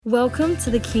Welcome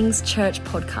to the King's Church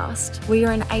podcast. We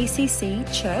are an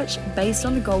ACC church based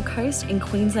on the Gold Coast in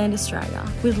Queensland, Australia.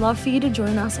 We'd love for you to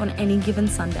join us on any given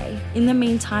Sunday. In the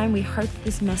meantime, we hope that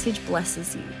this message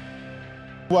blesses you.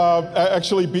 Well,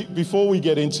 actually, before we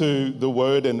get into the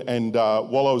word and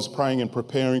while I was praying and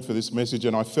preparing for this message,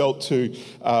 and I felt to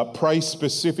pray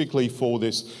specifically for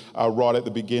this right at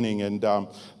the beginning. And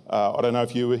I don't know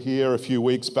if you were here a few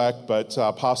weeks back, but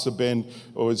Pastor Ben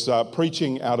was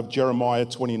preaching out of Jeremiah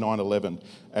 29:11.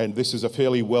 And this is a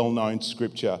fairly well-known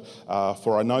scripture.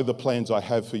 For I know the plans I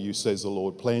have for you, says the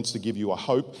Lord, plans to give you a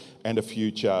hope and a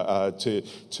future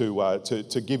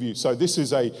to give you. So this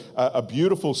is a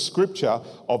beautiful scripture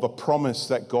of a promise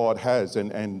that God has.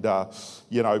 And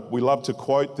you know, we love to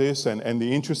quote this. And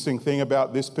the interesting thing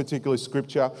about this particular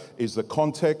scripture is the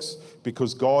context,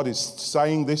 because God is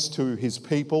saying this to his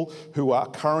people who are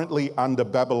currently under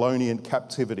Babylonian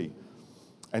captivity.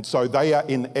 And so they are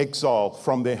in exile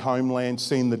from their homeland,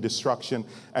 seeing the destruction.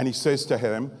 And he says to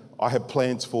them, I have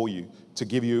plans for you to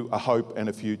give you a hope and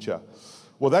a future.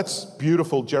 Well, that's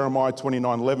beautiful, Jeremiah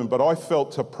 29:11, but I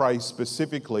felt to pray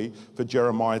specifically for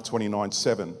Jeremiah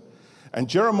 29:7. And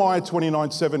Jeremiah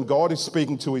 29:7, God is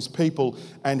speaking to his people,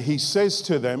 and he says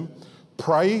to them,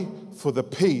 pray for the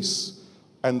peace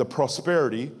and the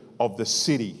prosperity of the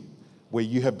city where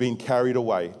you have been carried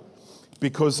away.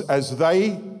 Because as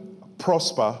they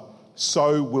prosper,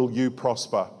 so will you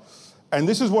prosper. And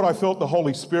this is what I felt the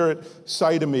Holy Spirit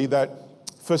say to me, that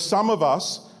for some of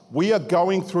us, we are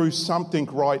going through something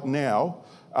right now,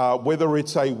 whether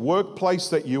it's a workplace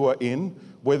that you are in,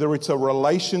 whether it's a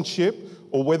relationship,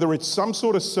 or whether it's some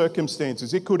sort of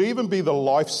circumstances. It could even be the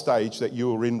life stage that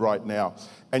you are in right now.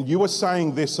 And you are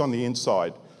saying this on the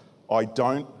inside, I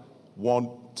don't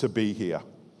want to be here.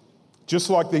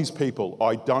 Just like these people,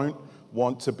 I don't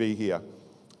want to be here.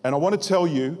 And I want to tell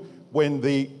you, when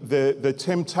the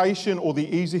temptation or the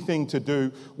easy thing to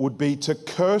do would be to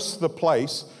curse the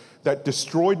place that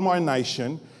destroyed my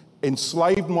nation,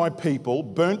 enslaved my people,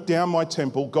 burnt down my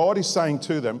temple, God is saying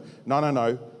to them,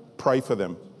 no, pray for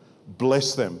them,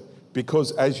 bless them,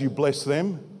 because as you bless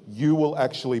them, you will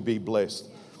actually be blessed.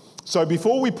 So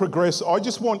before we progress, I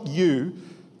just want you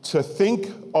to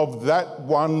think of that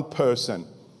one person.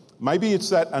 Maybe it's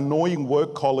that annoying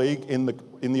work colleague in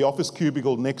the office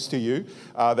cubicle next to you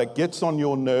that gets on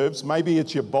your nerves. Maybe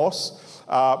it's your boss.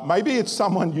 Maybe it's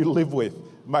someone you live with.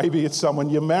 Maybe it's someone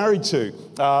you're married to.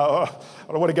 I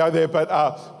don't want to go there,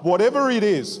 but whatever it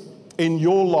is in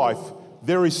your life,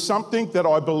 there is something that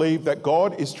I believe that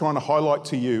God is trying to highlight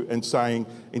to you and saying,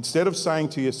 instead of saying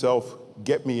to yourself,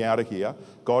 get me out of here,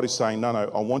 God is saying, no,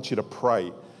 I want you to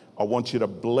pray. I want you to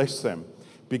bless them.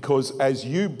 Because as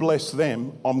you bless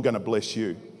them, I'm going to bless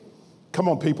you. Come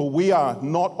on, people. We are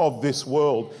not of this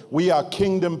world. We are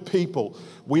kingdom people.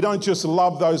 We don't just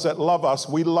love those that love us.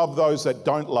 We love those that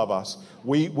don't love us.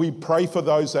 We pray for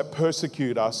those that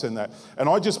persecute us and that. And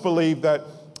I just believe that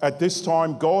at this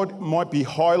time, God might be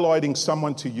highlighting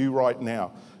someone to you right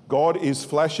now. God is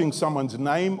flashing someone's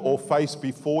name or face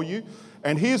before you.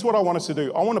 And here's what I want us to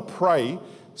do. I want to pray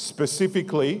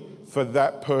specifically for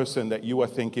that person that you are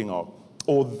thinking of,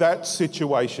 or that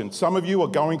situation. Some of you are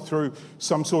going through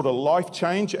some sort of life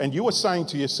change, and you are saying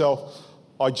to yourself,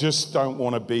 I just don't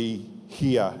want to be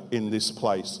here in this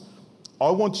place. I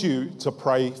want you to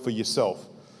pray for yourself.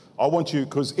 I want you,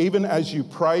 because even as you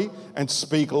pray and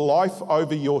speak life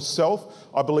over yourself,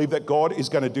 I believe that God is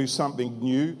going to do something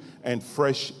new and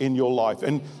fresh in your life.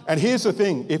 And here's the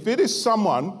thing, if it is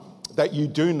someone that you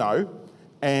do know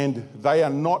and they are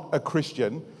not a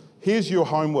Christian, here's your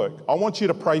homework. I want you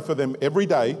to pray for them every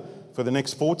day for the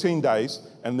next 14 days,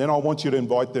 and then I want you to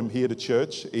invite them here to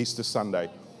church Easter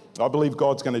Sunday. I believe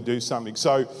God's going to do something.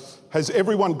 So has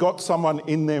everyone got someone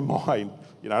in their mind?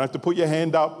 You don't have to put your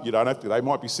hand up. You don't have to. They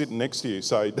might be sitting next to you,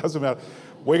 so it doesn't matter.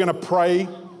 We're going to pray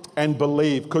and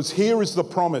believe, because here is the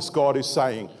promise God is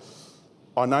saying.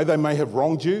 I know they may have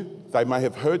wronged you. They may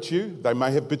have hurt you. They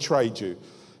may have betrayed you,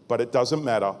 but it doesn't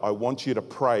matter. I want you to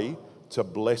pray to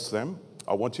bless them.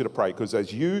 I want you to pray, because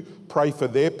as you pray for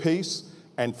their peace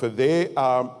and for their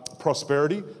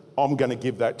prosperity, I'm going to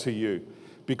give that to you.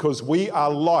 Because we are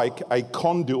like a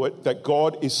conduit that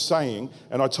God is saying,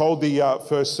 and I told the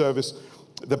first service,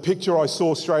 the picture I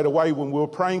saw straight away when we were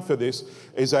praying for this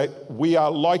is that we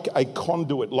are like a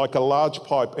conduit, like a large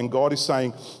pipe, and God is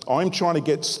saying, I'm trying to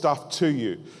get stuff to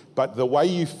you. But the way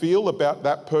you feel about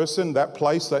that person, that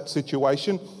place, that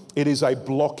situation, it is a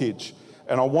blockage.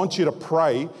 And I want you to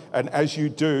pray, and as you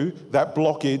do, that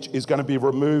blockage is going to be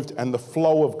removed and the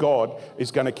flow of God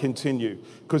is going to continue.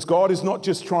 Because God is not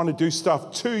just trying to do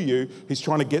stuff to you, he's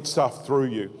trying to get stuff through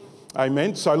you.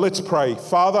 Amen. So let's pray.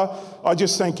 Father, I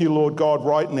just thank you, Lord God,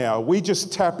 right now. We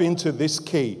just tap into this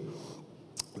key.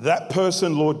 That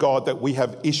person, Lord God, that we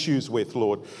have issues with,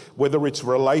 Lord, whether it's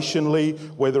relationally,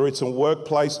 whether it's a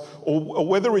workplace, or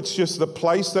whether it's just the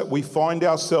place that we find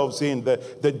ourselves in, the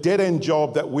dead-end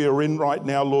job that we are in right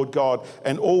now, Lord God,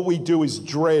 and all we do is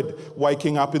dread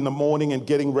waking up in the morning and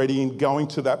getting ready and going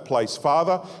to that place.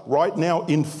 Father, right now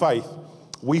in faith,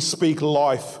 we speak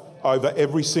life over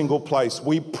every single place.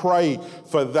 We pray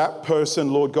for that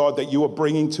person, Lord God, that you are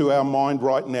bringing to our mind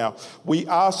right now. We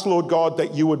ask, Lord God,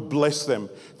 that you would bless them,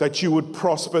 that you would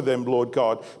prosper them, Lord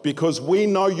God, because we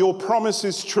know your promise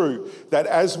is true, that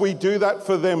as we do that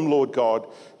for them, Lord God,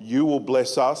 you will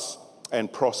bless us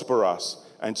and prosper us.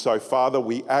 And so, Father,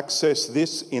 we access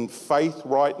this in faith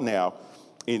right now.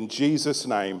 In Jesus'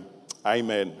 name,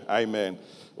 amen. Amen.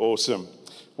 Awesome.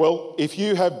 Well, if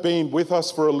you have been with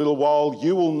us for a little while,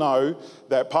 you will know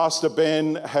that Pastor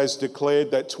Ben has declared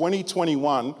that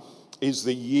 2021 is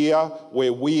the year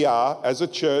where we are, as a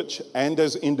church and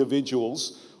as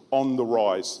individuals, on the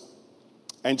rise.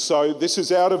 And so this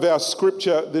is out of our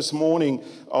scripture this morning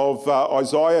of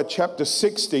Isaiah chapter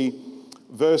 60,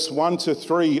 verse 1 to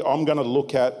 3, I'm going to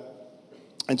look at.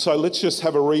 And so let's just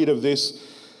have a read of this.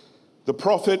 The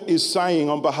prophet is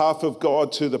saying on behalf of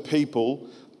God to the people,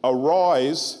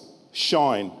 "Arise,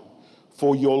 shine,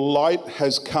 for your light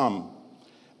has come,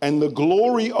 and the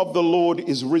glory of the Lord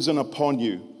is risen upon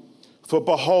you. For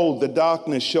behold, the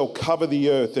darkness shall cover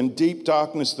the earth, and deep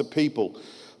darkness the people.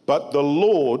 But the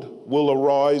Lord will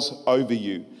arise over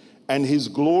you, and his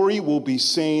glory will be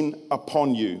seen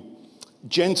upon you.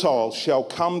 Gentiles shall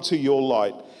come to your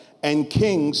light, and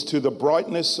kings to the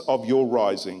brightness of your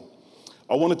rising."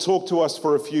 I want to talk to us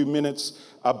for a few minutes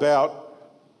about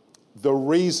the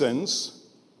reasons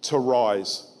to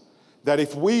rise. That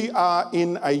if we are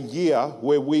in a year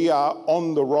where we are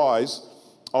on the rise,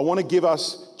 I want to give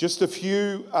us just a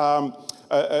few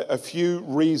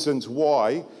reasons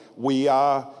why we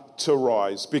are to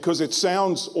rise. Because it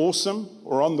sounds awesome,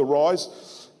 we're on the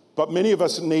rise, but many of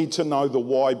us need to know the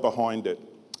why behind it.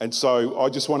 And so I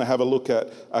just want to have a look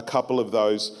at a couple of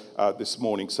those this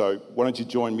morning. So why don't you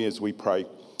join me as we pray.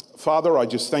 Father, I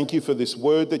just thank you for this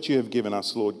word that you have given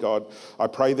us, Lord God. I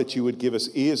pray that you would give us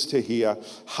ears to hear,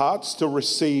 hearts to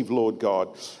receive, Lord God.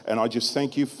 And I just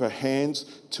thank you for hands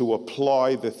to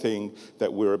apply the thing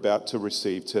that we're about to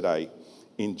receive today.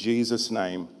 In Jesus'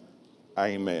 name,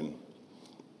 amen.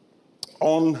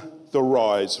 On the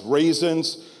rise,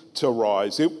 reasons to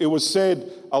rise. It was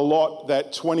said a lot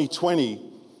that 2020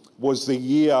 was the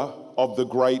year of the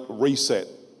Great Reset.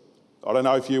 I don't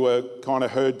know if you kind of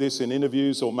heard this in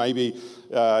interviews or maybe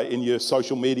in your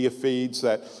social media feeds,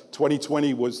 that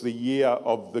 2020 was the year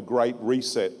of the Great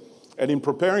Reset. And in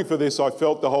preparing for this, I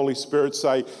felt the Holy Spirit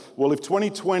say, well, if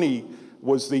 2020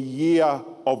 was the year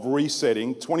of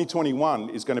resetting,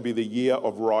 2021 is going to be the year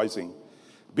of rising.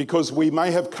 Because we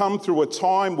may have come through a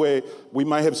time where we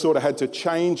may have sort of had to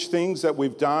change things that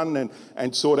we've done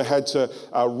and sort of had to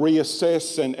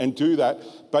reassess and do that.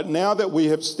 But now that we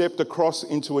have stepped across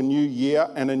into a new year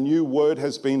and a new word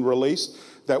has been released,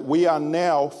 that we are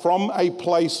now, from a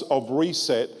place of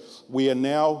reset, we are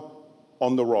now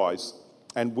on the rise.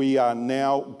 And we are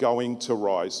now going to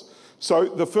rise. So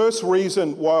the first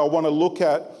reason why I want to look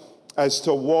at as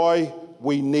to why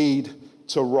we need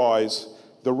to rise,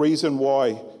 the reason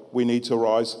why we need to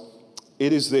rise,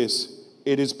 it is this.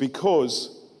 It is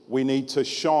because we need to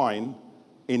shine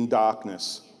in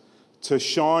darkness. To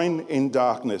shine in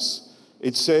darkness.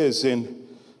 It says in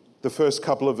the first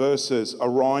couple of verses,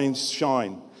 "Arise,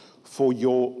 shine, for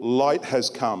your light has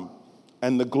come,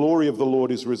 and the glory of the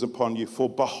Lord is risen upon you. For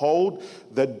behold,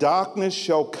 the darkness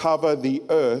shall cover the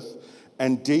earth,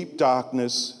 and deep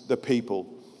darkness the people.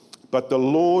 But the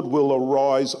Lord will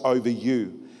arise over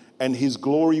you, and his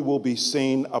glory will be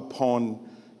seen upon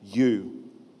you."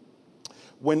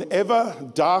 Whenever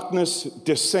darkness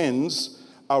descends,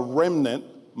 a remnant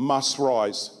must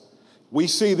rise. We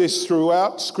see this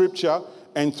throughout Scripture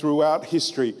and throughout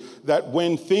history, that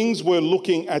when things were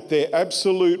looking at their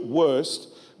absolute worst,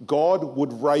 God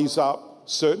would raise up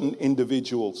certain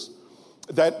individuals.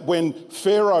 That when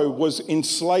Pharaoh was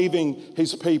enslaving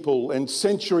his people and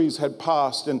centuries had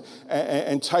passed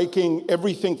and taking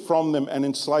everything from them and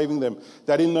enslaving them,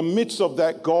 that in the midst of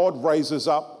that, God raises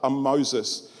up a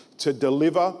Moses to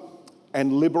deliver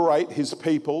and liberate his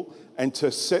people and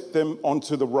to set them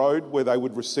onto the road where they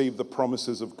would receive the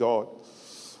promises of God.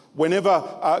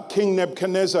 Whenever King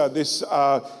Nebuchadnezzar, this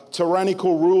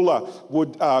tyrannical ruler,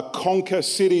 would conquer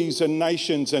cities and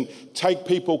nations and take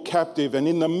people captive, and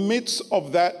in the midst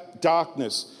of that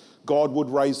darkness, God would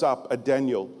raise up a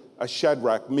Daniel, a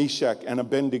Shadrach, Meshach, and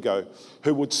Abednego,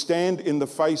 who would stand in the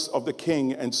face of the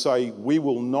king and say, "We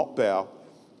will not bow.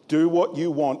 Do what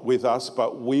you want with us,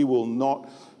 but we will not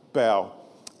bow."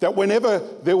 That whenever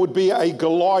there would be a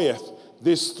Goliath,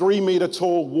 this 3-meter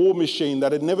tall war machine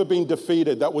that had never been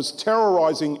defeated, that was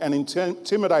terrorizing and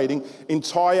intimidating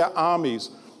entire armies,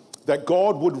 that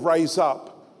God would raise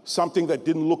up something that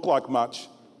didn't look like much.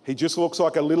 He just looks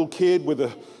like a little kid with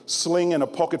a sling and a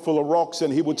pocket full of rocks,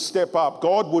 and he would step up.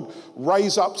 God would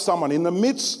raise up someone in the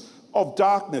midst of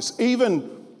darkness. Even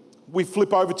we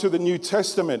flip over to the New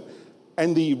Testament,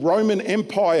 and the Roman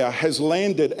Empire has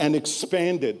landed and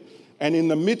expanded. And in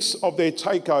the midst of their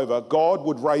takeover, God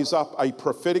would raise up a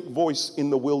prophetic voice in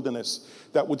the wilderness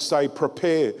that would say,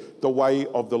 "Prepare the way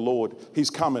of the Lord. He's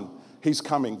coming. He's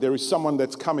coming. There is someone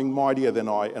that's coming mightier than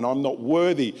I, and I'm not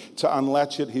worthy to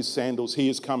unlatch at his sandals. He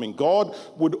is coming." God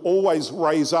would always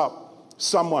raise up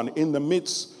someone in the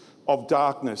midst of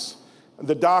darkness.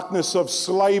 The darkness of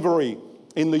slavery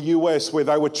in the US, where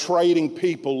they were trading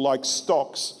people like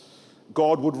stocks.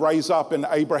 God would raise up an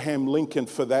Abraham Lincoln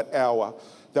for that hour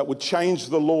that would change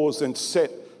the laws and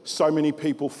set so many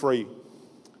people free.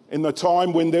 In the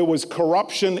time when there was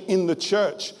corruption in the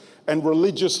church, and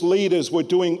religious leaders were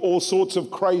doing all sorts of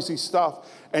crazy stuff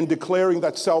and declaring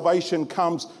that salvation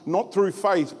comes not through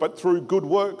faith but through good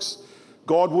works,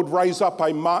 God would raise up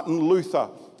a Martin Luther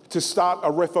to start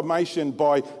a reformation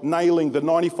by nailing the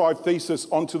 95 Theses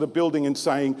onto the building and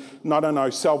saying, no,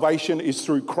 salvation is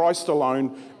through Christ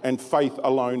alone and faith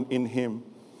alone in him.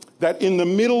 That in the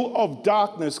middle of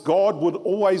darkness, God would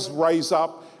always raise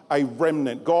up a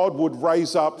remnant. God would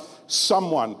raise up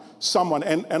someone.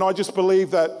 And I just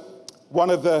believe that one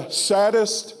of the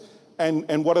saddest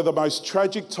and one of the most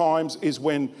tragic times is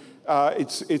when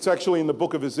it's actually in the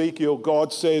book of Ezekiel.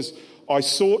 God says, "I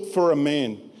sought for a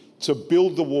man to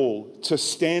build the wall, to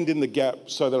stand in the gap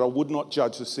so that I would not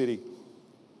judge the city,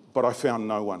 but I found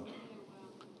no one."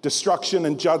 Destruction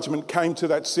and judgment came to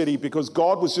that city because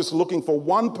God was just looking for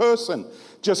one person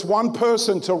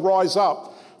to rise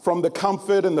up from the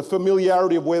comfort and the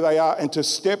familiarity of where they are and to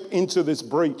step into this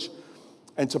breach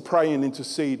and to pray and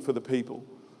intercede for the people.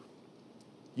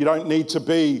 You don't need to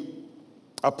be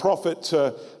a prophet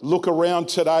to look around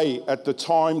today at the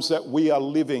times that we are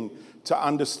living to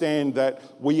understand that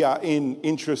we are in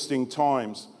interesting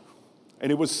times.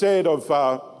 And it was said of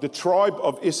the tribe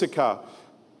of Issachar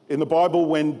in the Bible,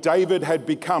 when David had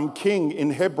become king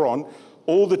in Hebron,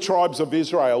 all the tribes of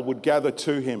Israel would gather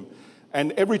to him.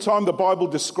 And every time the Bible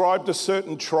described a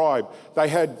certain tribe, they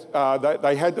had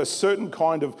a certain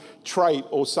kind of trait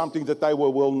or something that they were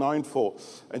well known for.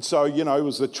 And so, it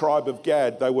was the tribe of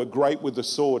Gad. They were great with the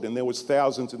sword, and there was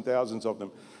thousands and thousands of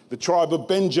them. The tribe of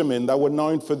Benjamin, they were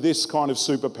known for this kind of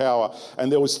superpower,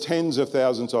 and there was tens of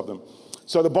thousands of them.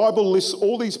 So the Bible lists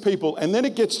all these people, and then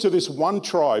it gets to this one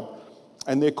tribe,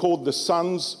 and they're called the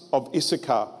sons of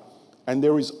Issachar, and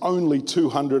there is only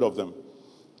 200 of them.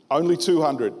 Only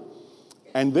 200.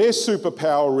 And their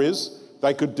superpower is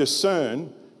they could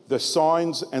discern the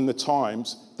signs and the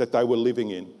times that they were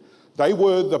living in. They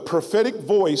were the prophetic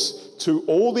voice to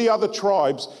all the other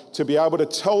tribes to be able to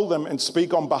tell them and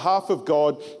speak on behalf of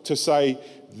God to say,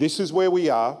 this is where we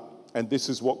are and this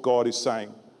is what God is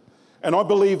saying. And I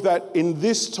believe that in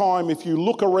this time, if you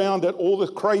look around at all the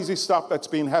crazy stuff that's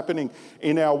been happening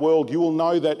in our world, you will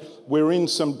know that we're in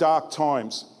some dark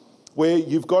times where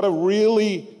you've got to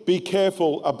really be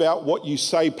careful about what you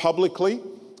say publicly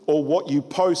or what you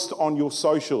post on your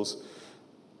socials.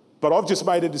 But I've just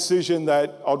made a decision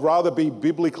that I'd rather be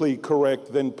biblically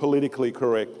correct than politically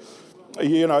correct.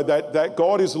 That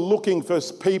God is looking for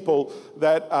people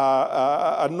that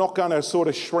are not going to sort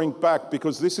of shrink back,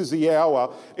 because this is the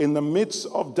hour in the midst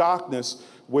of darkness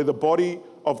where the body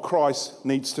of Christ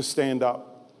needs to stand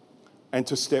up and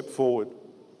to step forward.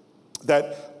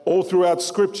 That all throughout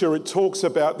Scripture it talks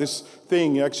about this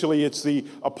thing. Actually, it's the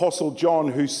Apostle John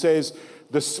who says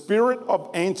the spirit of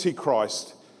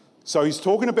Antichrist. So he's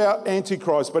talking about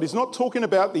Antichrist, but he's not talking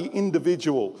about the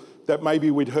individual that maybe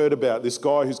we'd heard about, this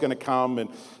guy who's going to come and,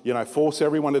 force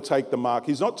everyone to take the mark.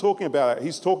 He's not talking about it.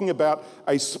 He's talking about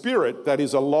a spirit that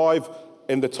is alive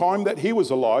in the time that he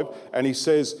was alive, and he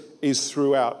says is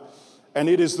throughout. And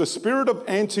it is the spirit of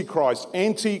Antichrist.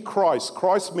 Antichrist.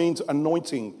 Christ means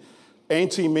anointing.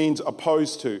 Anti means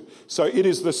opposed to. So it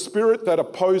is the spirit that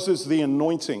opposes the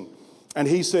anointing. And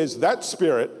he says that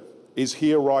spirit is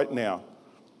here right now.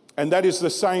 And that is the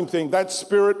same thing. That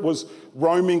spirit was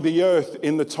roaming the earth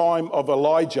in the time of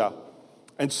Elijah.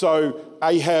 And so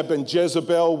Ahab and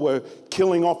Jezebel were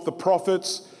killing off the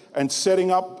prophets and setting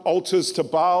up altars to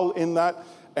Baal in that.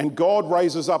 And God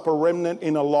raises up a remnant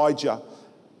in Elijah.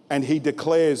 and he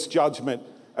declares judgment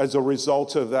as a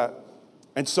result of that.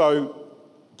 And so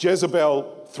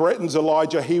Jezebel threatens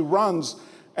Elijah. He runs,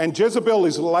 and Jezebel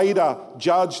is later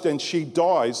judged and she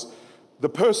dies. The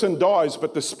person dies,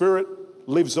 but the spirit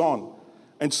lives on.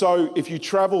 And so if you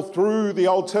travel through the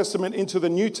Old Testament into the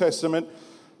New Testament,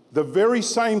 the very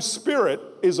same spirit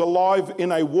is alive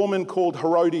in a woman called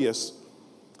Herodias.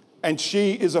 And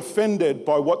she is offended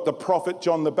by what the prophet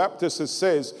John the Baptist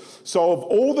says. So of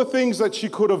all the things that she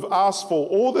could have asked for,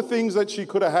 all the things that she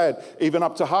could have had, even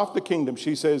up to half the kingdom,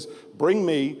 she says, bring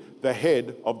me the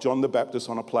head of John the Baptist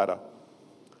on a platter.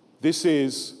 This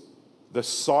is the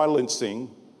silencing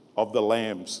of the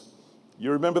lambs.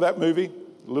 You remember that movie?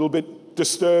 A little bit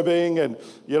disturbing, and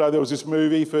there was this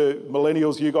movie for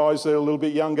millennials, you guys that are a little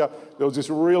bit younger. There was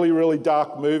this really, really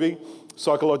dark movie,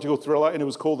 psychological thriller, and it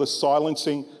was called The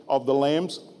Silencing of the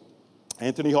Lambs.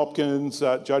 Anthony Hopkins,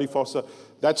 Jodie Foster,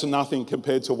 that's nothing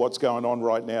compared to what's going on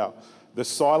right now. The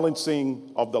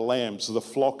silencing of the lambs, the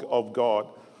flock of God.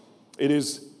 It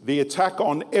is the attack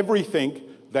on everything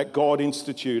that God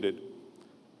instituted.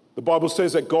 The Bible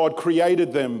says that God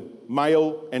created them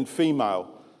male and female.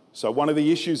 So one of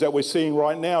the issues that we're seeing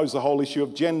right now is the whole issue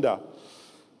of gender.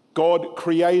 God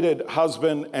created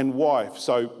husband and wife.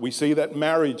 So we see that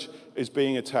marriage is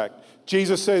being attacked.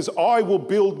 Jesus says, I will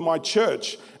build my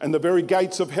church and the very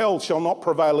gates of hell shall not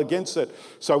prevail against it.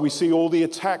 So we see all the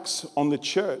attacks on the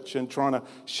church and trying to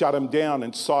shut them down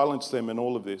and silence them and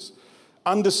all of this.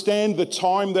 Understand the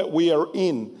time that we are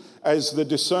in as the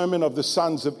discernment of the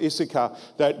sons of Issachar,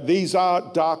 that these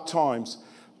are dark times.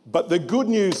 But the good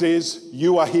news is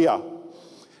you are here.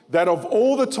 That of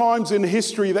all the times in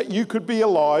history that you could be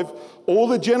alive, all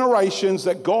the generations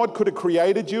that God could have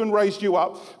created you and raised you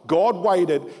up, God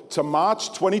waited to March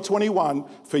 2021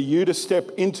 for you to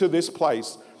step into this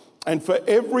place. And for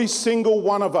every single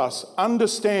one of us,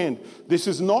 understand this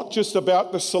is not just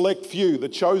about the select few, the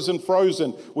chosen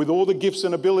frozen with all the gifts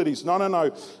and abilities.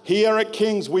 No. Here at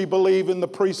Kings, we believe in the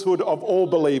priesthood of all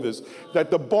believers, that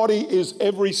the body is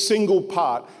every single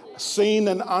part, seen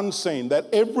and unseen, that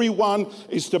everyone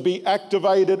is to be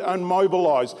activated and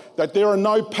mobilized, that there are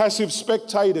no passive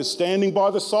spectators standing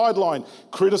by the sideline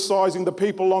criticizing the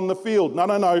people on the field.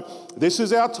 No. This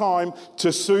is our time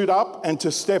to suit up and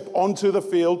to step onto the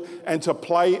field and to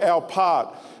play our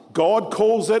part. God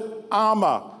calls it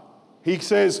armor. He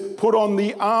says, put on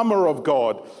the armor of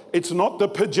God. It's not the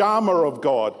pajama of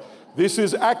God. This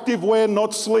is active wear,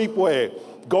 not sleepwear.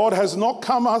 God has not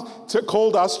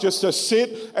called us just to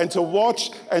sit and to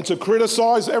watch and to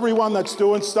criticize everyone that's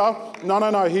doing stuff.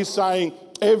 No. He's saying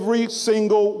every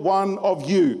single one of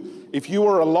you, if you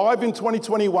are alive in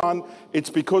 2021, it's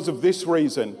because of this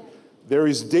reason. There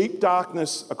is deep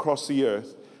darkness across the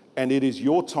earth, and it is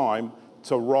your time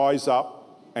to rise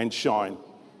up and shine.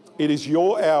 It is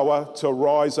your hour to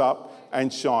rise up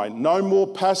and shine. No more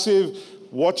passive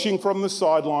watching from the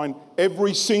sideline.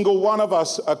 Every single one of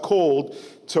us are called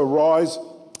to rise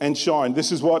and shine.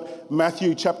 This is what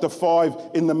Matthew chapter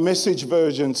 5 in the Message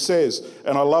version says.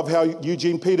 And I love how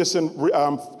Eugene Peterson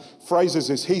phrases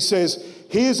this. He says,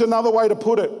 here's another way to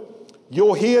put it.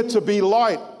 You're here to be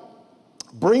light,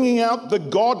 bringing out the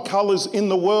God colors in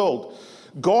the world.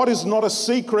 God is not a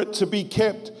secret to be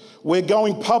kept. We're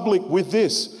going public with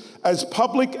this, as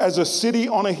public as a city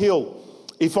on a hill.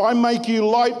 If I make you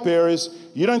light bearers,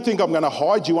 you don't think I'm going to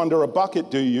hide you under a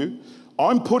bucket, do you?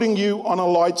 I'm putting you on a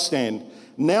light stand.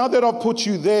 Now that I've put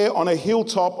you there on a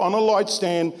hilltop, on a light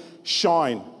stand,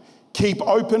 shine. Keep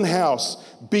open house.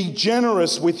 Be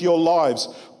generous with your lives.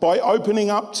 By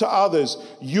opening up to others,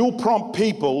 you'll prompt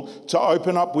people to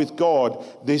open up with God,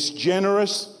 this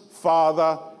generous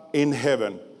Father in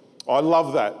heaven. I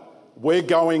love that. We're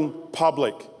going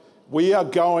public. We are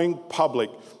going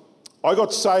public. I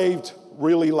got saved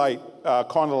really late,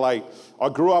 kind of late. I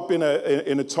grew up in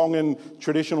a Tongan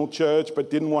traditional church,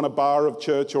 but didn't want a bar of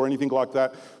church or anything like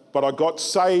that. But I got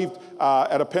saved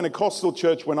at a Pentecostal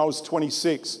church when I was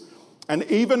 26. And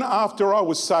even after I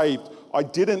was saved, I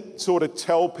didn't sort of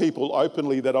tell people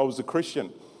openly that I was a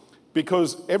Christian,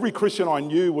 because every Christian I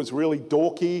knew was really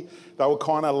dorky. They were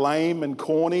kind of lame and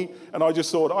corny. And I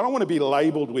just thought, I don't want to be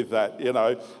labeled with that,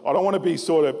 I don't want to be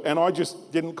and I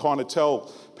just didn't kind of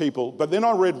tell people. But then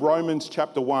I read Romans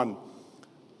chapter 1.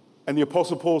 And the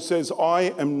Apostle Paul says,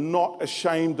 I am not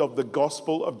ashamed of the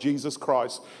gospel of Jesus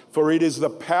Christ, for it is the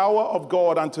power of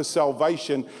God unto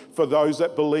salvation for those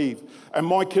that believe. And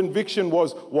my conviction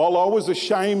was, while I was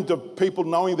ashamed of people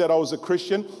knowing that I was a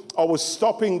Christian, I was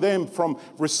stopping them from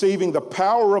receiving the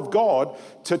power of God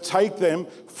to take them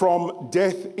from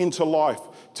death into life,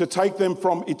 to take them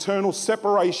from eternal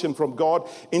separation from God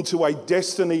into a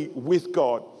destiny with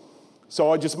God. So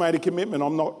I just made a commitment.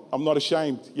 I'm not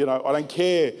ashamed. I don't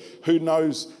care who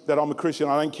knows that I'm a Christian.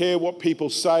 I don't care what people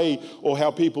say or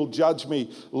how people judge me.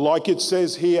 Like it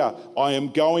says here, I am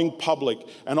going public.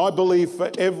 And I believe for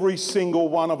every single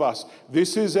one of us,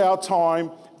 this is our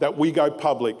time that we go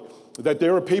public. That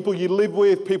there are people you live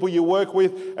with, people you work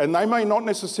with, and they may not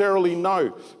necessarily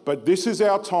know, but this is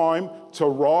our time to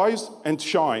rise and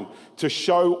shine, to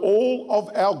show all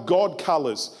of our God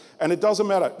colours. And it doesn't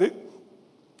matter.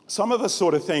 Some of us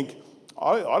sort of think,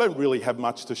 I don't really have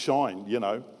much to shine,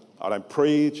 I don't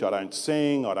preach, I don't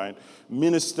sing, I don't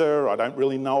minister, I don't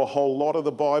really know a whole lot of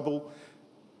the Bible.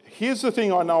 Here's the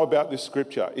thing I know about this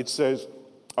scripture. It says,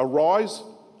 arise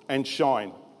and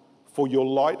shine, for your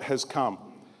light has come.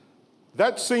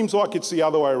 That seems like it's the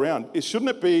other way around. Shouldn't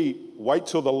it be, wait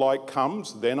till the light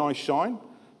comes, then I shine?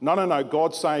 No.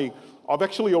 God's saying, I've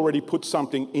actually already put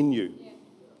something in you.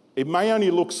 It may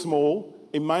only look small,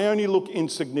 it may only look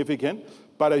insignificant,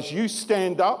 but as you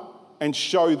stand up and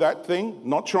show that thing,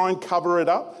 not try and cover it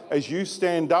up, as you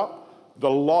stand up, the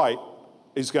light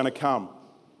is going to come.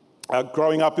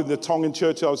 Growing up in the Tongan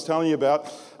church I was telling you about,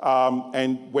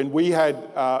 and when we had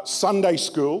Sunday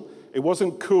school, it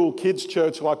wasn't cool kids'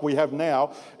 church like we have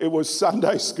now. It was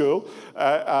Sunday school.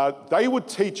 They would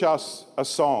teach us a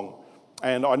song.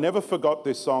 And I never forgot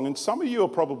this song. And some of you are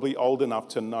probably old enough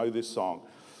to know this song.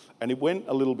 And it went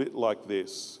a little bit like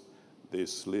this.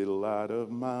 This little light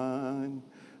of mine,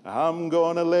 I'm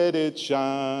going to let it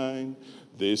shine.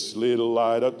 This little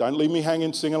light of... Don't leave me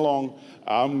hanging, sing along.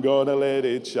 I'm going to let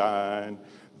it shine.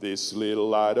 This little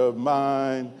light of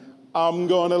mine, I'm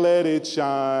gonna let it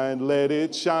shine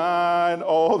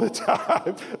all the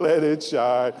time, let it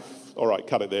shine. All right,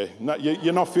 cut it there. No,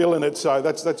 you're not feeling it, so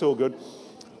that's all good.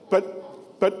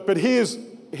 But here's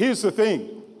the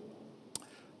thing.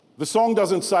 The song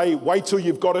doesn't say, wait till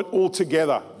you've got it all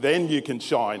together, then you can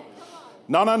shine.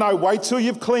 No, wait till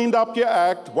you've cleaned up your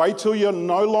act, wait till you're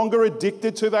no longer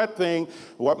addicted to that thing,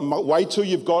 wait till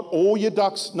you've got all your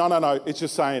ducks. No, it's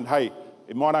just saying, hey,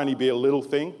 it might only be a little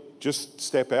thing. Just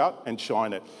step out and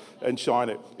shine it.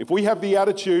 If we have the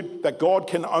attitude that God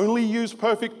can only use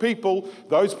perfect people,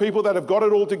 those people that have got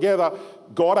it all together,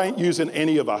 God ain't using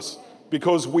any of us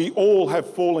because we all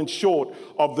have fallen short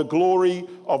of the glory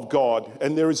of God.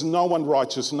 And there is no one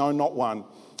righteous, no, not one.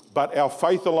 But our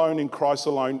faith alone in Christ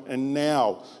alone, and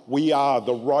now we are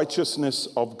the righteousness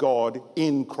of God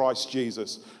in Christ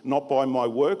Jesus, not by my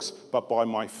works, but by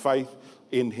my faith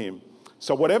in him.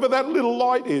 So whatever that little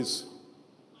light is,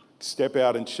 step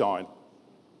out and shine.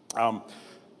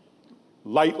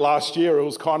 Late last year, it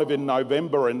was kind of in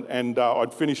November, and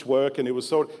I'd finished work, and it was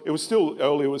still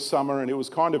early. It was summer, and it was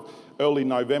kind of early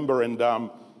November, and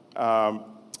I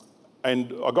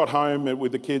got home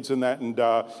with the kids and that, and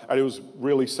it was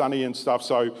really sunny and stuff.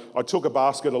 So I took a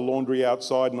basket of laundry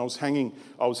outside, and I was hanging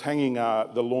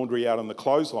the laundry out on the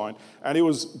clothesline, and it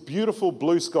was beautiful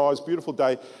blue skies, beautiful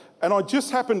day. And I just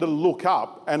happened to look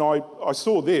up, and I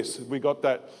saw this. We got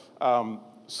that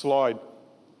slide.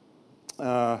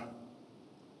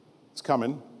 It's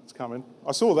coming.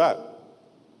 I saw that.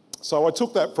 So I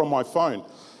took that from my phone.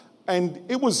 And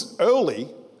it was early,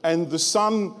 and the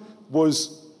sun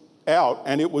was out,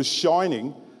 and it was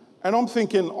shining. And I'm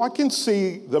thinking, I can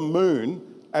see the moon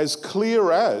as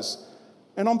clear as.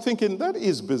 And I'm thinking, that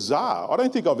is bizarre. I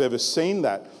don't think I've ever seen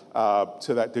that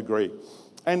to that degree.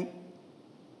 And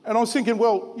I was thinking,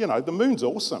 well, the moon's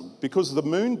awesome because the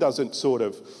moon doesn't sort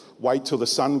of wait till the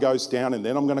sun goes down and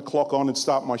then I'm going to clock on and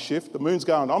start my shift. The moon's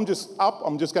going, I'm just up,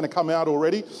 I'm just going to come out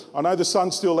already. I know the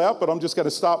sun's still out, but I'm just going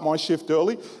to start my shift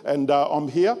early and I'm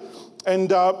here. And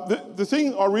the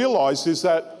thing I realised is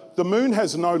that the moon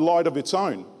has no light of its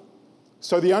own.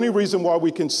 So the only reason why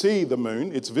we can see the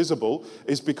moon, it's visible,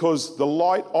 is because the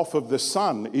light off of the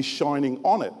sun is shining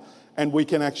on it and we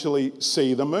can actually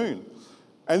see the moon.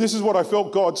 And this is what I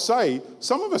felt God say.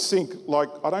 Some of us think, like,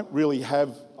 I don't really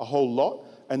have a whole lot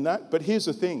and that. But here's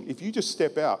the thing. If you just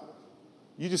step out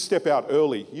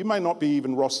early. You may not be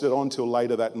even rostered on till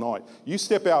later that night. You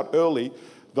step out early,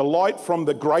 the light from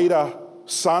the greater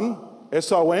sun,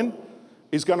 S-O-N,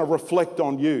 is going to reflect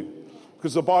on you.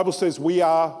 Because the Bible says we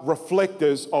are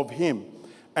reflectors of him.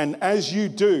 And as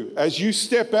you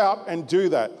step out and do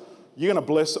that, you're going to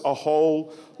bless a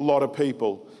whole lot of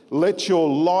people. Let your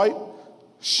light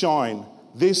shine.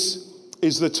 This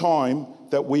is the time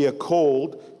that we are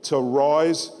called to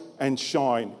rise and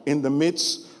shine in the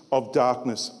midst of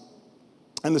darkness.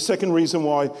 And the second reason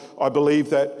why I believe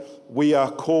that we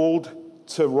are called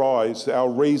to rise, our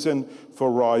reason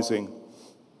for rising,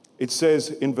 it says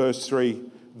in verse 3,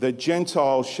 the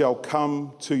Gentiles shall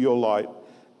come to your light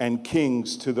and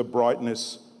kings to the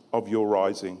brightness of your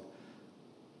rising.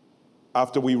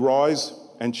 After we rise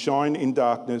and shine in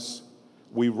darkness,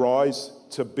 we rise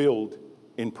to build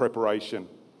in preparation.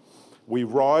 We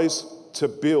rise to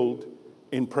build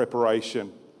in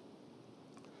preparation.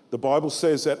 The Bible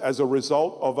says that as a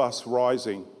result of us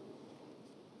rising,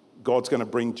 God's going to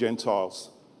bring Gentiles.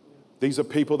 These are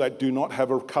people that do not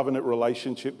have a covenant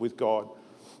relationship with God,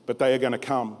 but they are going to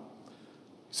come.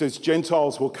 He says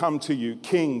Gentiles will come to you,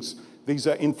 kings. These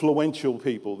are influential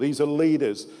people. These are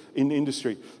leaders in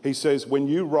industry. He says when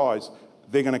you rise,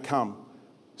 they're going to come.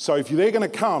 So if they're going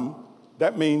to come,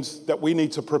 that means that we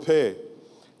need to prepare,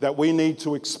 that we need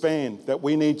to expand, that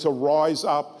we need to rise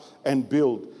up and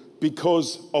build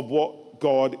because of what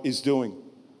God is doing.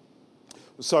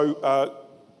 So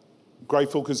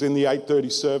grateful because in the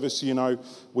 8:30 service, you know,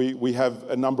 we have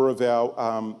a number of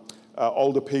our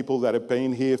older people that have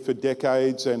been here for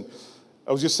decades. And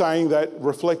I was just saying that,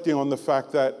 reflecting on the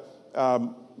fact that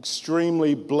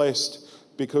extremely blessed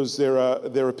because there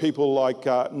are people like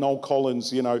Noel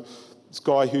Collins, you know, this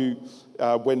guy who,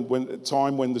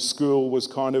 when the school was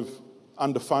kind of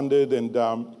underfunded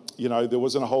and, you know, there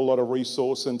wasn't a whole lot of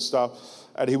resource and stuff,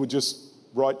 and he would just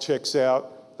write checks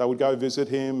out. They would go visit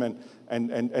him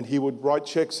and he would write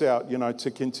checks out, you know,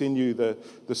 to continue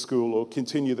the school or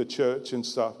continue the church and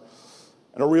stuff.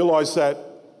 And I realised that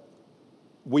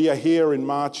we are here in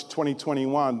March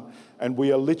 2021 and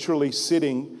we are literally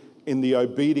sitting in the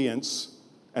obedience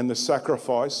and the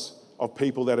sacrifice of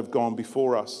people that have gone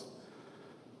before us.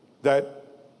 That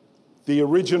the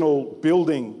original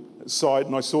building site,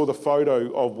 and I saw the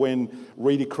photo of when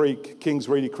Reedy Creek, Kings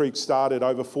Reedy Creek started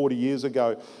over 40 years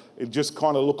ago. It just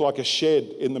kind of looked like a shed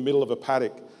in the middle of a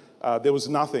paddock. There was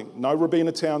nothing. No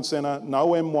Robina Town Centre, no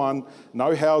M1,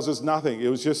 no houses, nothing. It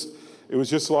was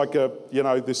just like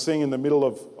this thing in the middle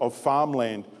of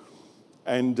farmland.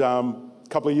 And a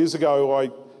couple of years ago, I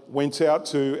went out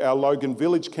to our Logan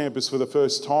Village campus for the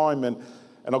first time, and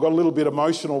I got a little bit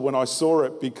emotional when I saw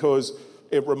it because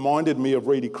it reminded me of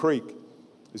Reedy Creek.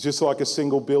 It's just like a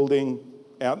single building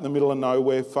out in the middle of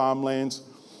nowhere, farmlands.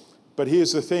 But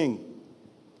here's the thing.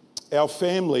 Our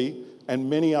family and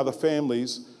many other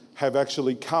families have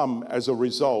actually come as a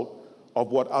result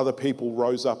of what other people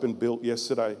rose up and built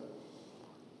yesterday.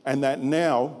 And that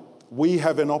now we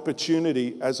have an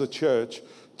opportunity as a church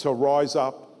to rise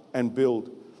up and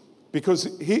build.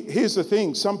 Because here's the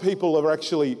thing, some people have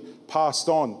actually passed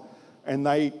on and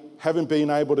they haven't been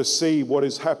able to see what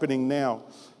is happening now,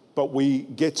 but we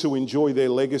get to enjoy their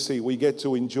legacy. We get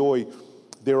to enjoy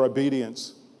their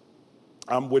obedience.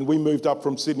 When we moved up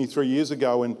from Sydney 3 years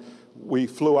ago and we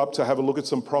flew up to have a look at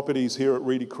some properties here at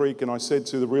Reedy Creek, and I said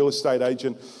to the real estate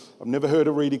agent, I've never heard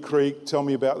of Reedy Creek, tell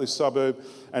me about this suburb.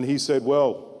 And he said,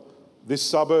 well, this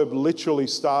suburb literally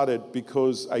started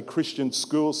because a Christian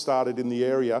school started in the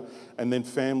area and then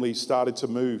families started to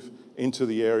move into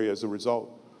the area as a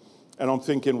result. And I'm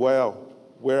thinking, wow,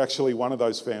 we're actually one of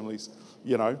those families,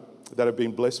 you know, that have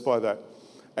been blessed by that.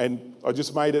 And I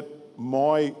just made it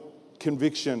my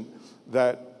conviction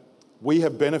that we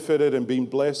have benefited and been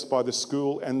blessed by the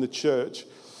school and the church,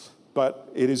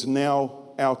 but it is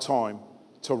now our time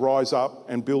to rise up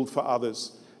and build for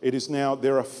others. It is now,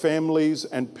 there are families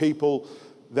and people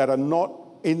that are not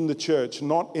in the church,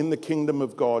 not in the kingdom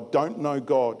of God, don't know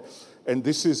God. And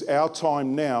this is our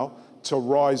time now to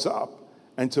rise up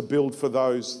and to build for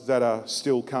those that are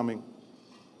still coming.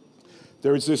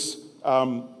 There is this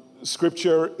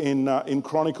scripture in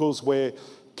Chronicles where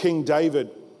King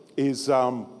David is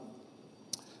going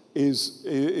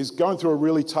through a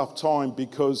really tough time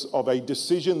because of a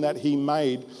decision that he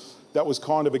made that was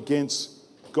kind of against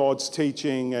God's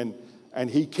teaching, and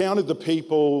he counted the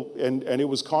people, and it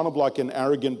was kind of like an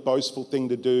arrogant, boastful thing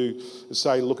to do, to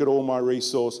say, look at all my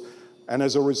resource. And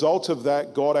as a result of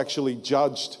that, God actually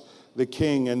judged the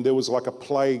king, and there was like a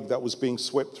plague that was being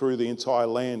swept through the entire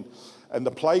land. And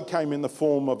the plague came in the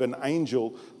form of an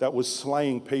angel that was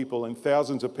slaying people, and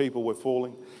thousands of people were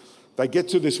falling. They get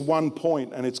to this one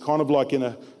point, and it's kind of like in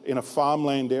a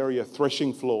farmland area,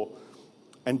 threshing floor.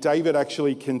 And David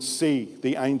actually can see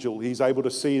the angel. He's able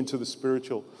to see into the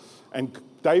spiritual. And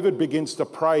David begins to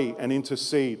pray and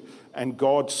intercede, and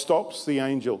God stops the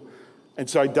angel. And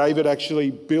so David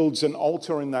actually builds an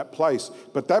altar in that place.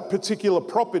 But that particular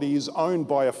property is owned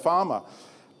by a farmer.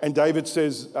 And David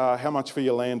says, how much for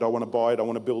your land? I want to buy it. I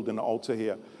want to build an altar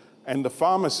here. And the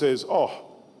farmer says, oh,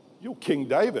 you're King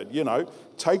David, you know,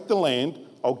 take the land.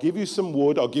 I'll give you some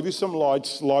wood. I'll give you some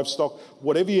livestock,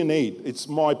 whatever you need. It's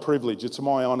my privilege. It's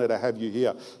my honor to have you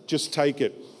here. Just take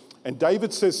it. And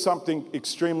David says something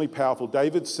extremely powerful.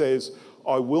 David says,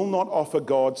 I will not offer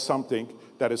God something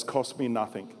that has cost me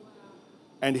nothing.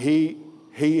 And he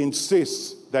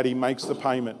insists that he makes the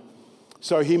payment.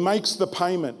 So he makes the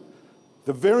payment.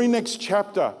 The very next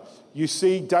chapter, you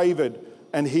see David,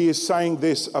 and he is saying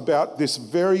this about this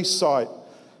very site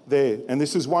there. And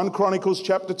this is 1 Chronicles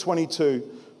chapter 22,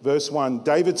 verse 1.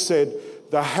 David said,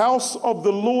 "The house of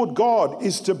the Lord God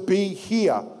is to be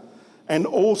here, and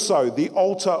also the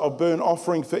altar of burnt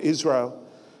offering for Israel."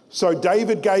 So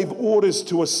David gave orders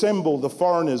to assemble the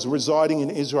foreigners residing in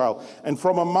Israel, and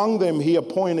from among them he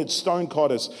appointed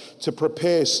stonecutters to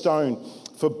prepare stone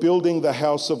for building the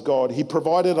house of God. He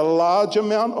provided a large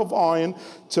amount of iron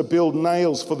to build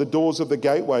nails for the doors of the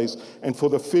gateways and for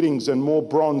the fittings, and more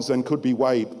bronze than could be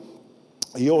weighed.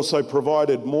 He also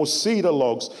provided more cedar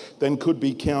logs than could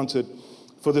be counted,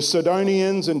 for the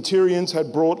Sidonians and Tyrians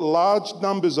had brought large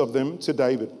numbers of them to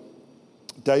David.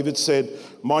 David said,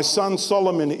 "My son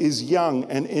Solomon is young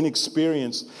and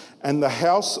inexperienced, and the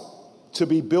house to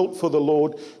be built for the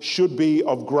Lord should be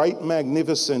of great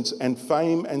magnificence and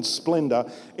fame and splendor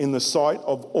in the sight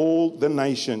of all the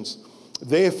nations.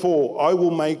 Therefore, I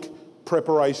will make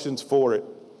preparations for it."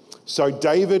 So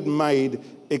David made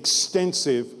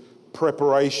extensive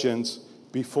preparations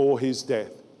before his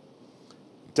death.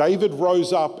 David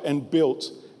rose up and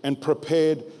built and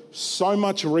prepared so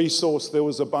much resource, there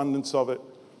was abundance of it,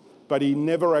 but he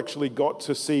never actually got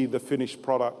to see the finished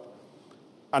product.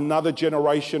 Another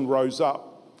generation rose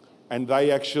up and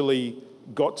they actually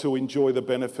got to enjoy the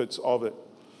benefits of it.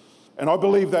 And I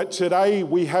believe that today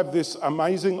we have this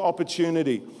amazing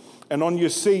opportunity. And on your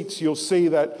seats, you'll see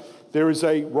that there is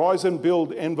a Rise and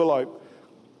Build envelope.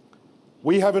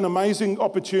 We have an amazing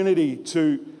opportunity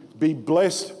to be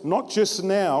blessed, not just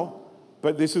now,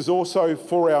 but this is also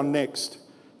for our next.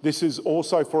 This is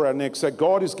also for our next. That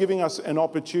God is giving us an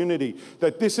opportunity.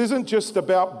 That this isn't just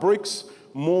about bricks,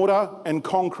 mortar and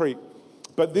concrete,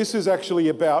 but this is actually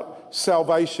about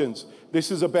salvations. This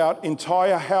is about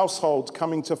entire households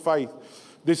coming to faith.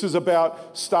 This is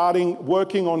about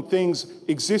working on things,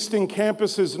 existing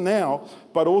campuses now,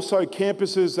 but also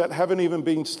campuses that haven't even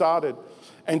been started,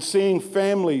 and seeing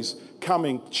families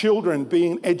coming, children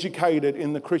being educated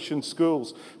in the Christian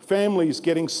schools, families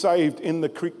getting saved in the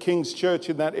King's Church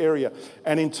in that area,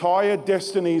 and entire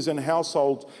destinies and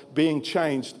households being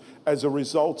changed as a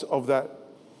result of that.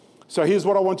 So here's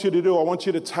what I want you to do. I want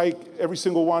you to take, every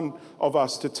single one of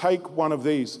us, to take one of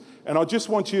these. And I just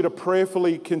want you to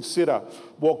prayerfully consider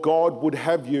what God would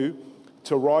have you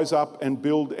to rise up and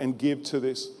build and give to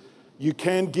this. You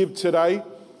can give today,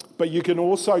 but you can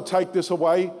also take this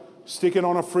away, stick it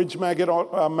on a fridge magnet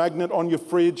on your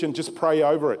fridge, and just pray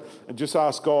over it. And just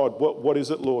ask God, what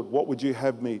is it, Lord? What would you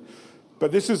have me?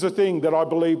 But this is the thing that I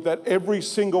believe that every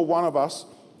single one of us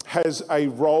has a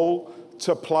role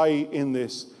to play in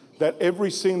this. That every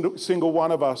single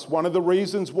one of us, one of the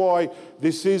reasons why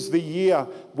this is the year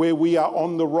where we are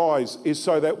on the rise is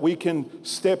so that we can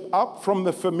step up from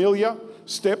the familiar,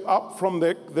 step up from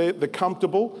the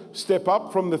comfortable, step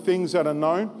up from the things that are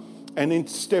known, and then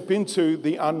step into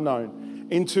the unknown,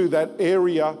 into that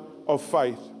area of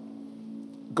faith.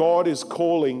 God is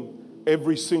calling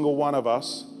every single one of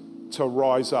us to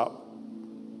rise up,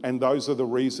 and those are the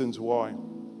reasons why.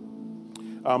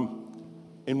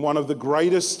 In one of the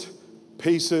greatest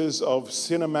pieces of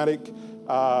cinematic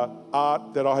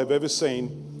art that I have ever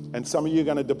seen, and some of you are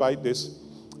going to debate this,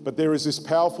 but there is this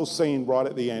powerful scene right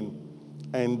at the end.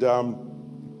 And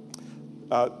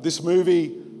this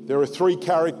movie, there are three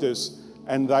characters,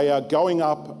 and they are going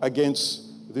up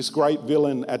against this great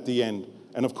villain at the end.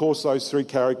 And of course, those three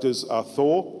characters are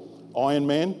Thor, Iron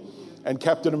Man, and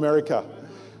Captain America.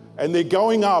 And they're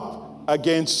going up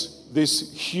against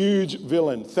this huge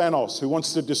villain, Thanos, who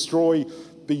wants to destroy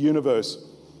the universe.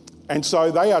 And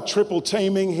so they are triple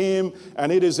teaming him, and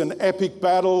it is an epic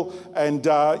battle, and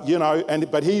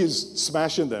but he is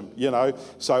smashing them,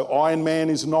 So Iron Man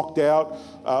is knocked out,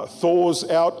 Thor's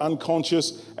out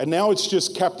unconscious, and now it's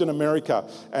just Captain America,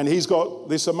 and he's got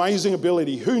this amazing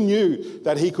ability. Who knew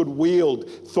that he could wield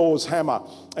Thor's hammer?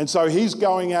 And so he's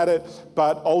going at it,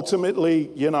 but ultimately,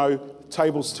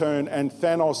 tables turn, and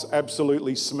Thanos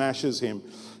absolutely smashes him.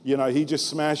 He just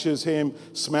smashes him,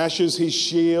 smashes his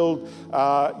shield,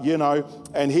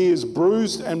 and he is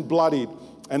bruised and bloodied.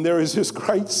 And there is this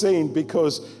great scene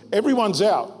because everyone's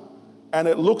out and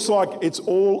it looks like it's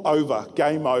all over,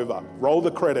 game over. Roll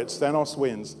the credits, Thanos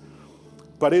wins.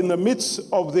 But in the midst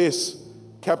of this,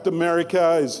 Captain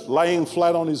America is laying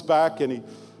flat on his back and he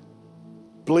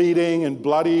bleeding and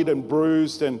bloodied and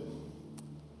bruised.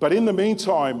 But in the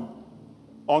meantime,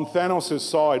 on Thanos'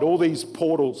 side, all these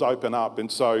portals open up.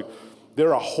 And so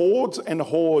there are hordes and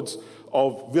hordes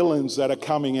of villains that are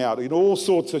coming out in all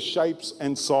sorts of shapes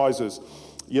and sizes.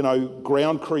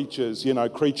 ground creatures,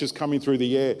 creatures coming through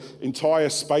the air. Entire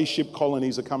spaceship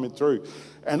colonies are coming through.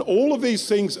 And all of these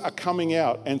things are coming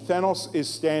out, and Thanos is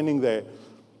standing there.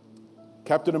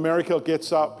 Captain America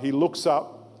gets up, he looks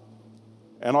up,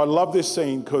 and I love this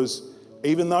scene because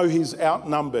even though he's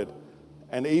outnumbered,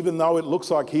 and even though it looks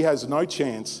like he has no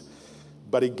chance,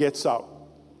 but he gets up,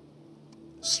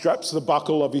 straps the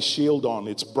buckle of his shield on.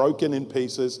 It's broken in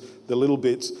pieces, the little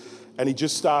bits, and he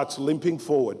just starts limping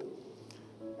forward.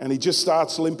 And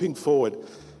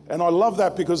I love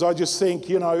that because I just think,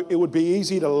 it would be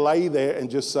easy to lay there and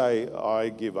just say, I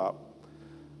give up.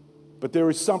 But there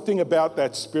is something about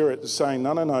that spirit saying,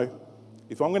 no.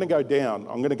 If I'm going to go down,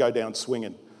 I'm going to go down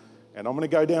swinging. And I'm going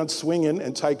to go down swinging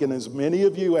and taking as many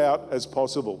of you out as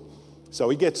possible. So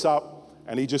he gets up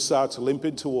and he just starts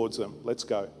limping towards them. Let's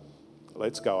go.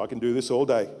 I can do this all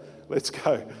day. Let's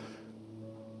go.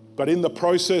 But in the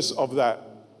process of that,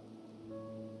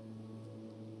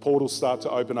 portals start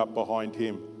to open up behind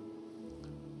him.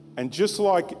 And just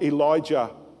like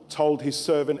Elijah told his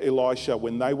servant Elisha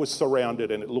when they were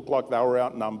surrounded and it looked like they were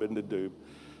outnumbered to doom,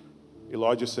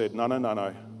 Elijah said,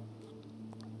 no.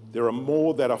 There are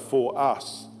more that are for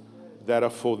us that are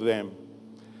for them.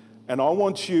 And I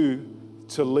want you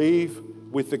to leave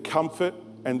with the comfort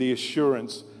and the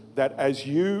assurance that as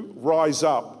you rise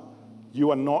up,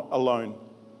 you are not alone.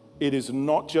 It is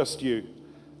not just you.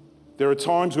 There are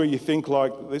times where you think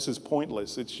like, this is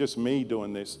pointless. It's just me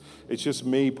doing this. It's just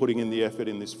me putting in the effort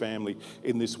in this family,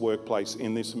 in this workplace,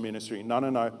 in this ministry.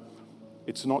 No.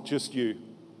 It's not just you.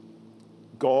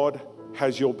 God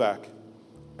has your back.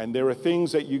 And there are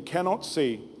things that you cannot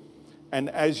see. And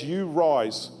as you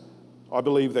rise, I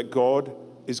believe that God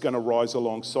is going to rise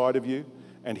alongside of you,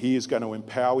 and he is going to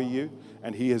empower you,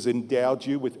 and he has endowed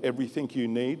you with everything you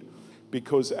need,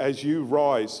 because as you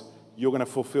rise, you're going to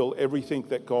fulfill everything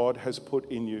that God has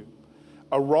put in you.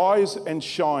 Arise and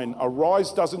shine.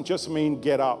 Arise doesn't just mean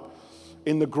get up.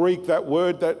 In the Greek, that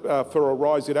word for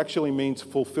arise, it actually means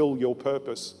fulfill your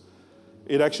purpose.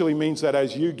 It actually means that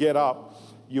as you get up,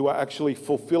 you are actually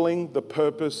fulfilling the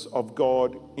purpose of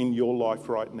God in your life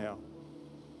right now.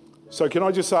 So can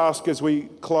I just ask as we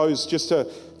close,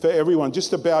 for everyone, just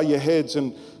to bow your heads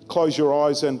and close your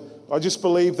eyes. And I just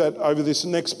believe that over this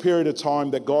next period of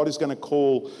time that God is going to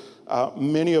call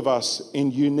many of us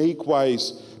in unique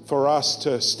ways for us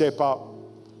to step up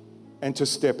and to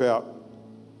step out.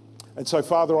 And so,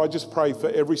 Father, I just pray for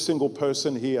every single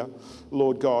person here,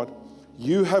 Lord God.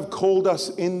 You have called us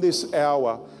in this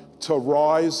hour to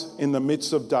rise in the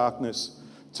midst of darkness,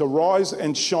 to rise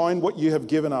and shine what you have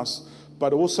given us,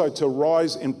 but also to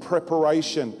rise in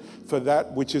preparation for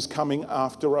that which is coming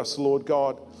after us, Lord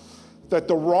God. That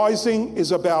the rising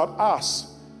is about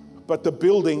us, but the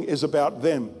building is about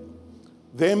them.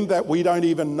 Them that we don't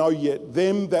even know yet,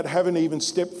 them that haven't even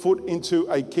stepped foot into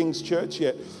a King's Church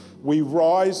yet. We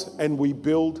rise and we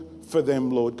build for them,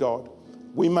 Lord God.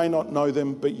 We may not know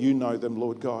them, but you know them,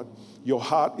 Lord God. Your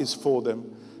heart is for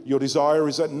them. Your desire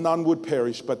is that none would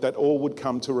perish, but that all would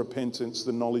come to repentance,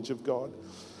 the knowledge of God.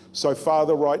 So,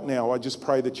 Father, right now, I just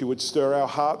pray that you would stir our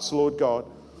hearts, Lord God,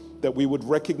 that we would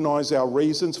recognize our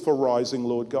reasons for rising,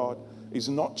 Lord God, is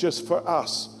not just for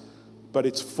us, but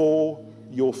it's for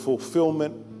your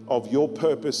fulfillment of your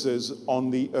purposes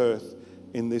on the earth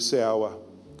in this hour.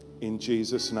 In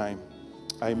Jesus' name,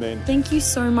 amen. Thank you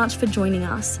so much for joining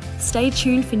us. Stay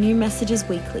tuned for new messages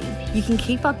weekly. You can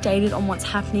keep updated on what's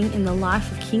happening in the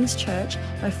life of King's Church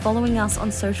by following us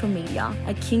on social media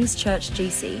at King's Church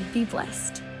GC. Be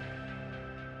blessed.